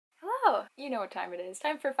So, you know what time it is.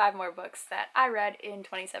 Time for 5 more books that I read in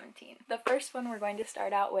 2017. The first one we're going to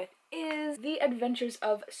start out with is The Adventures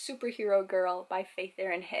of Superhero Girl by Faith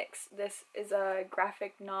Erin Hicks. This is a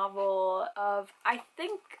graphic novel of, I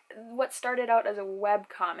think, what started out as a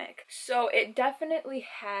webcomic. So it definitely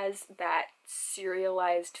has that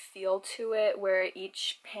serialized feel to it where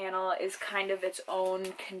each panel is kind of its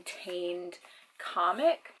own contained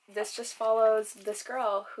comic. This just follows this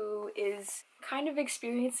girl who is kind of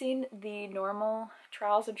experiencing the normal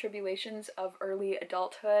trials and tribulations of early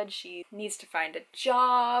adulthood. She needs to find a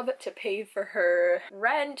job to pay for her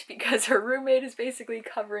rent because her roommate is basically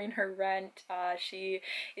covering her rent. She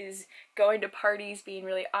is going to parties, being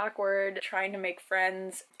really awkward, trying to make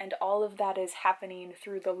friends, and all of that is happening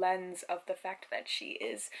through the lens of the fact that she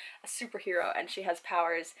is a superhero and she has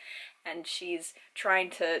powers, and she's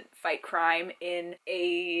trying to fight crime in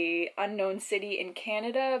a unknown city in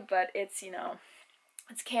Canada, but it's, you know,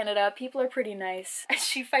 it's Canada. People are pretty nice.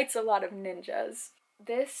 She fights a lot of ninjas.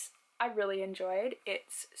 This I really enjoyed.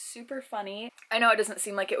 It's super funny. I know it doesn't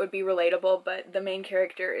seem like it would be relatable, but the main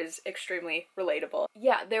character is extremely relatable.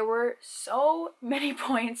 Yeah, there were so many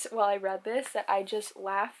points while I read this that I just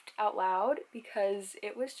laughed out loud because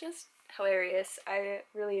it was just hilarious. I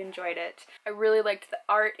really enjoyed it. I really liked the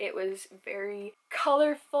art. It was very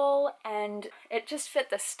colorful and it just fit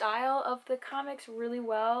the style of the comics really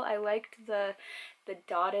well. I liked the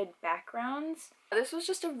dotted backgrounds. This was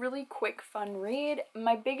just a really quick, fun read.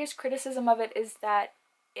 My biggest criticism of it is that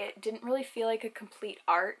it didn't really feel like a complete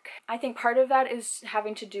arc. I think part of that is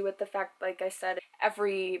having to do with the fact, like I said,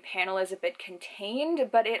 every panel is a bit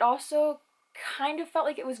contained, but it also kind of felt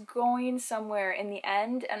like it was going somewhere in the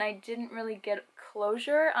end, and I didn't really get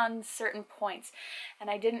closure on certain points, and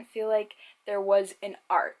I didn't feel like there was an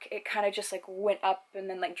arc. It kind of just like went up and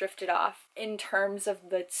then like drifted off in terms of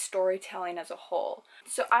the storytelling as a whole.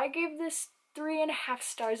 So I gave this 3.5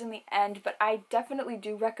 stars in the end, but I definitely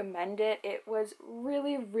do recommend it. It was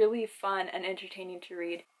really, really fun and entertaining to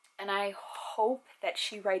read, and I hope that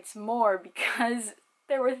she writes more because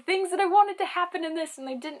there were things that I wanted to happen in this and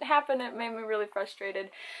they didn't happen. It made me really frustrated,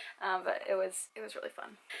 but it was really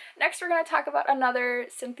fun. Next, we're going to talk about another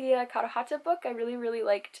Cynthia Kadohata book. I really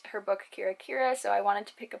liked her book Kira Kira, so I wanted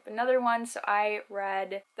to pick up another one, so I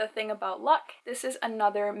read The Thing About Luck. This is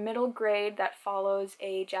another middle grade that follows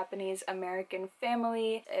a Japanese-American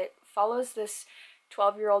family. It follows this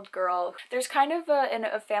 12-year-old girl. There's kind of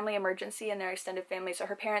a family emergency in their extended family, so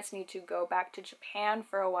her parents need to go back to Japan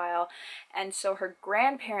for a while, and so her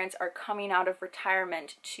grandparents are coming out of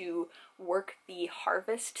retirement to work the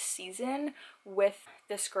harvest season with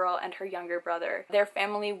this girl and her younger brother. Their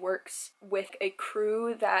family works with a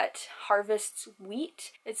crew that harvests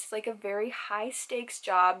wheat. It's like a very high stakes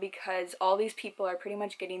job because all these people are pretty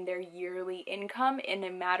much getting their yearly income in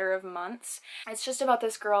a matter of months. It's just about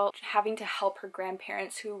this girl having to help her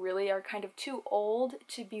grandparents who really are kind of too old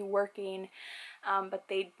to be working, but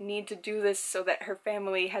they need to do this so that her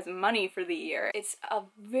family has money for the year. It's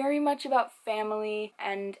very much about family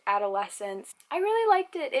and adolescence. I really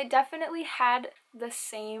liked it. It definitely had the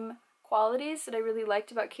same qualities that I really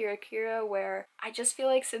liked about Kira Kira, where I just feel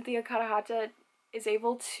like Cynthia Kadohata is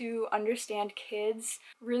able to understand kids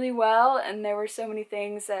really well, and there were so many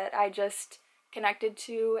things that I just connected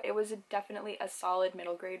to. It was definitely a solid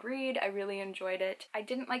middle grade read. I really enjoyed it. I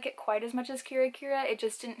didn't like it quite as much as Kira Kira. It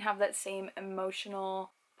just didn't have that same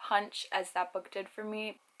emotional punch as that book did for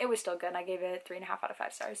me. It was still good. I gave it 3.5 out of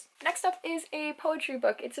 5 stars. Next up is a poetry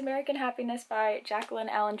book. It's American Happiness by Jacqueline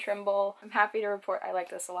Allen Trimble. I'm happy to report I like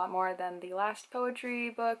this a lot more than the last poetry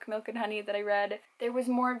book, Milk and Honey, that I read. There was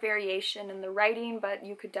more variation in the writing, but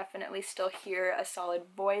you could definitely still hear a solid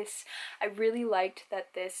voice. I really liked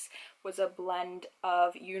that this was a blend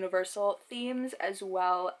of universal themes as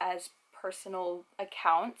well as personal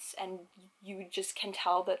accounts, and you just can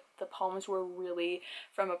tell that the poems were really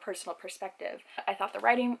from a personal perspective. I thought the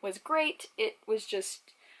writing was great. It was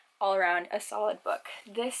just all around a solid book.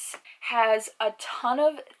 This has a ton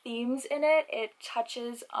of themes in it. It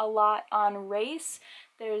touches a lot on race.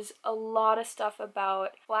 There's a lot of stuff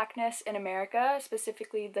about Blackness in America,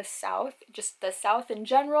 specifically the South, just the South in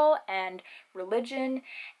general, and religion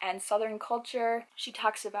and Southern culture. She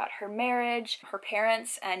talks about her marriage, her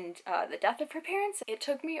parents, and the death of her parents. It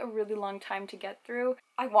took me a really long time to get through.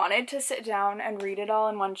 I wanted to sit down and read it all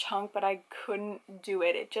in one chunk, but I couldn't do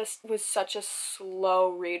it. It just was such a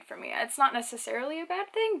slow read for me. It's not necessarily a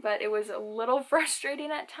bad thing, but it was a little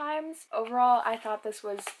frustrating at times. Overall, I thought this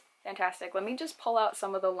was Fantastic. Let me just pull out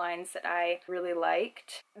some of the lines that I really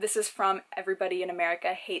liked. This is from Everybody in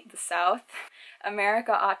America Hate the South.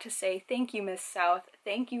 America ought to say, "Thank you, Miss South.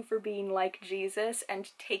 Thank you for being like Jesus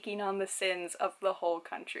and taking on the sins of the whole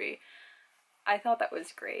country." I thought that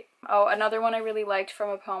was great. Oh, another one I really liked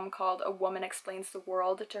from a poem called "A Woman Explains the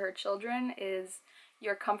World to Her Children" is,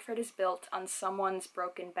 "Your comfort is built on someone's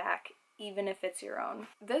broken back, even if it's your own."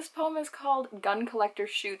 This poem is called "Gun Collector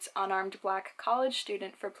Shoots Unarmed Black College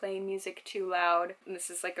Student for Playing Music Too Loud." And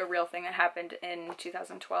this is like a real thing that happened in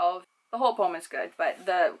 2012. The whole poem is good, but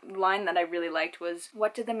the line that I really liked was,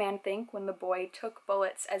 "What did the man think when the boy took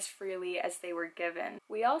bullets as freely as they were given?"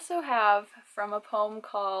 We also have, from a poem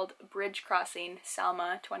called "Bridge Crossing,"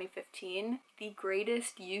 Selma, 2015, the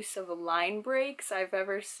greatest use of line breaks I've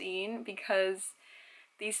ever seen, because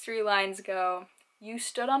these 3 lines go, "You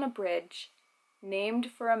stood on a bridge,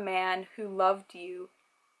 named for a man who loved you,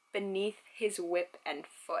 beneath his whip and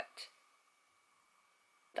foot."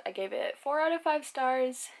 I gave it 4 out of 5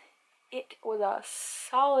 stars. It was a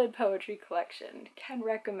solid poetry collection. Can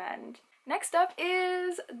recommend. Next up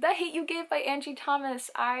is The Hate You Give by Angie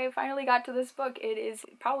Thomas. I finally got to this book. It is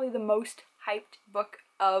probably the most hyped book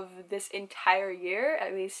of this entire year,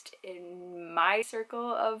 at least in my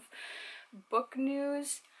circle of book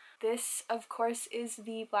news. This, of course, is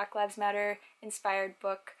the Black Lives Matter inspired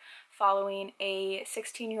book following a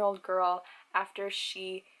 16-year-old girl after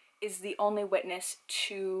she is the only witness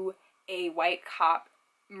to a white cop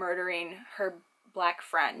murdering her black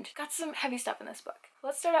friend. Got some heavy stuff in this book.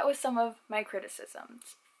 Let's start out with some of my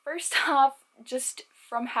criticisms. First off, just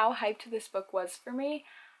from how hyped this book was for me,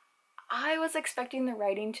 I was expecting the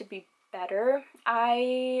writing to be better.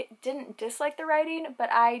 I didn't dislike the writing, but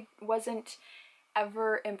I wasn't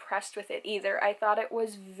ever impressed with it either. I thought it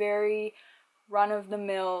was very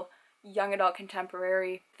run-of-the-mill young adult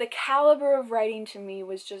contemporary. The caliber of writing to me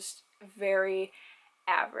was just very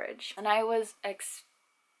average, and I was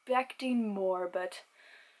expecting more, but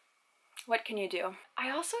what can you do? I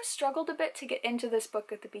also struggled a bit to get into this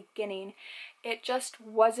book at the beginning. It just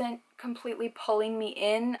wasn't completely pulling me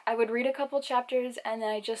in. I would read a couple chapters and then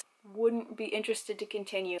I just wouldn't be interested to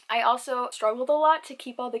continue. I also struggled a lot to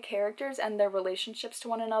keep all the characters and their relationships to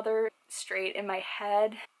one another straight in my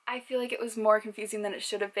head. I feel like it was more confusing than it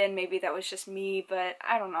should have been. Maybe that was just me, but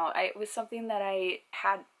I don't know. It was something that I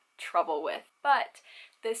had trouble with. But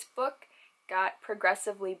this book got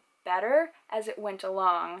progressively better as it went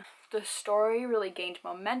along. The story really gained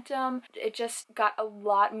momentum. It just got a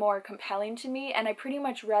lot more compelling to me, and I pretty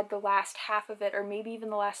much read the last half of it, or maybe even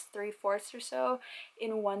the last 3/4 or so,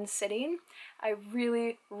 in one sitting. I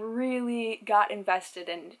really got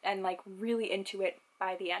invested and like really into it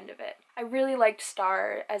by the end of it. I really liked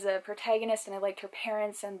Star as a protagonist, and I liked her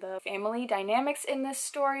parents and the family dynamics in this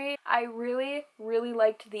story. I really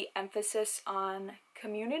liked the emphasis on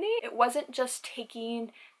community. It wasn't just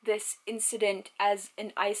taking this incident as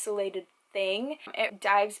an isolated thing. It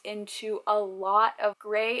dives into a lot of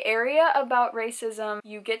gray area about racism.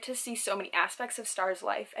 You get to see so many aspects of Star's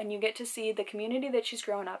life, and you get to see the community that she's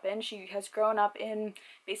grown up in. She has grown up in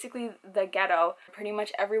basically the ghetto. Pretty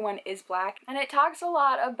much everyone is black, and it talks a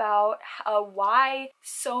lot about why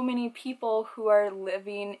so many people who are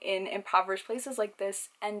living in impoverished places like this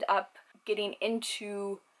end up getting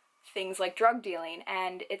into things like drug dealing.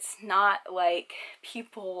 And it's not like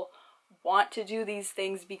people want to do these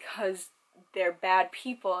things because they're bad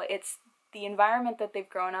people. It's the environment that they've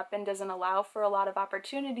grown up in doesn't allow for a lot of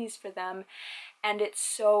opportunities for them, and it's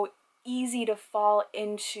so easy to fall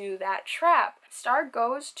into that trap. Star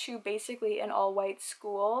goes to basically an all-white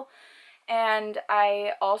school, and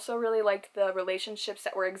I also really liked the relationships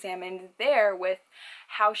that were examined there with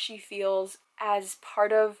how she feels as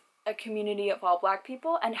part of a community of all black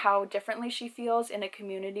people and how differently she feels in a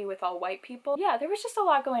community with all white people. Yeah, there was just a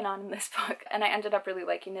lot going on in this book, and I ended up really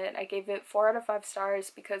liking it. I gave it 4 out of 5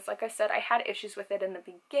 stars because, like I said, I had issues with it in the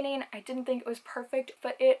beginning. I didn't think it was perfect,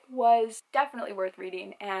 but it was definitely worth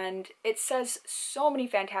reading, and it says so many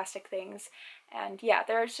fantastic things. And yeah,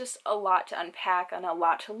 there's just a lot to unpack and a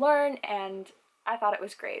lot to learn, and I thought it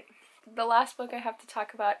was great. The last book I have to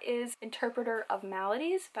talk about is Interpreter of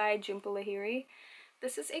Maladies by Jhumpa Lahiri.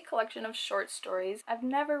 This is a collection of short stories. I've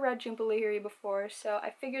never read Jhumpa Lahiri before, so I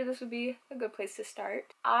figured this would be a good place to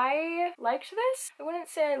start. I liked this. I wouldn't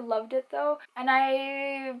say I loved it though, and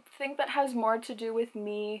I think that has more to do with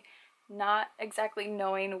me not exactly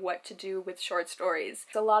knowing what to do with short stories.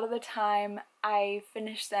 A lot of the time I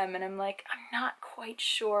finish them and I'm like, I'm not quite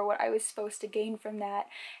sure what I was supposed to gain from that,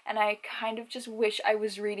 and I kind of just wish I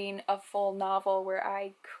was reading a full novel where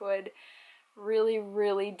I could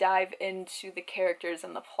really dive into the characters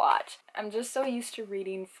and the plot. I'm just so used to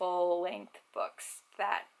reading full-length books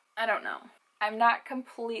that, I don't know. I'm not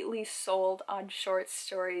completely sold on short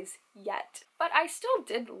stories yet, but I still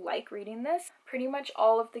did like reading this. Pretty much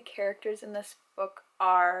all of the characters in this book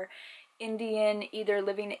are Indian, either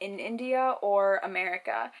living in India or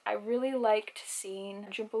America. I really liked seeing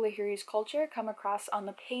Jhumpa Lahiri's culture come across on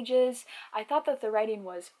the pages. I thought that the writing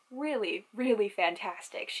was really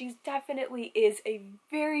fantastic. She definitely is a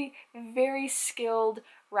very skilled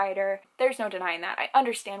writer. There's no denying that. I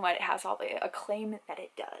understand why it has all the acclaim that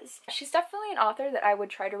it does. She's definitely an author that I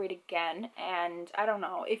would try to read again, and I don't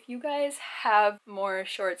know, if you guys have more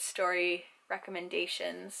short story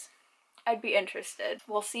recommendations, I'd be interested.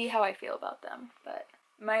 We'll see how I feel about them. But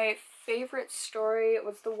my favorite story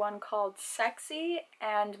was the one called Sexy,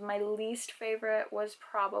 and my least favorite was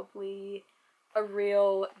probably A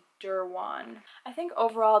Real Derwan. I think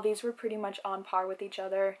overall these were pretty much on par with each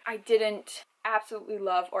other. I didn't absolutely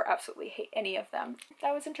love or absolutely hate any of them.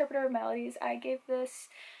 That was Interpreter of Maladies. I gave this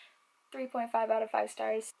 3.5 out of 5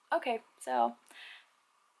 stars. Okay, so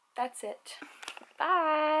that's it.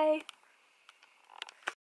 Bye!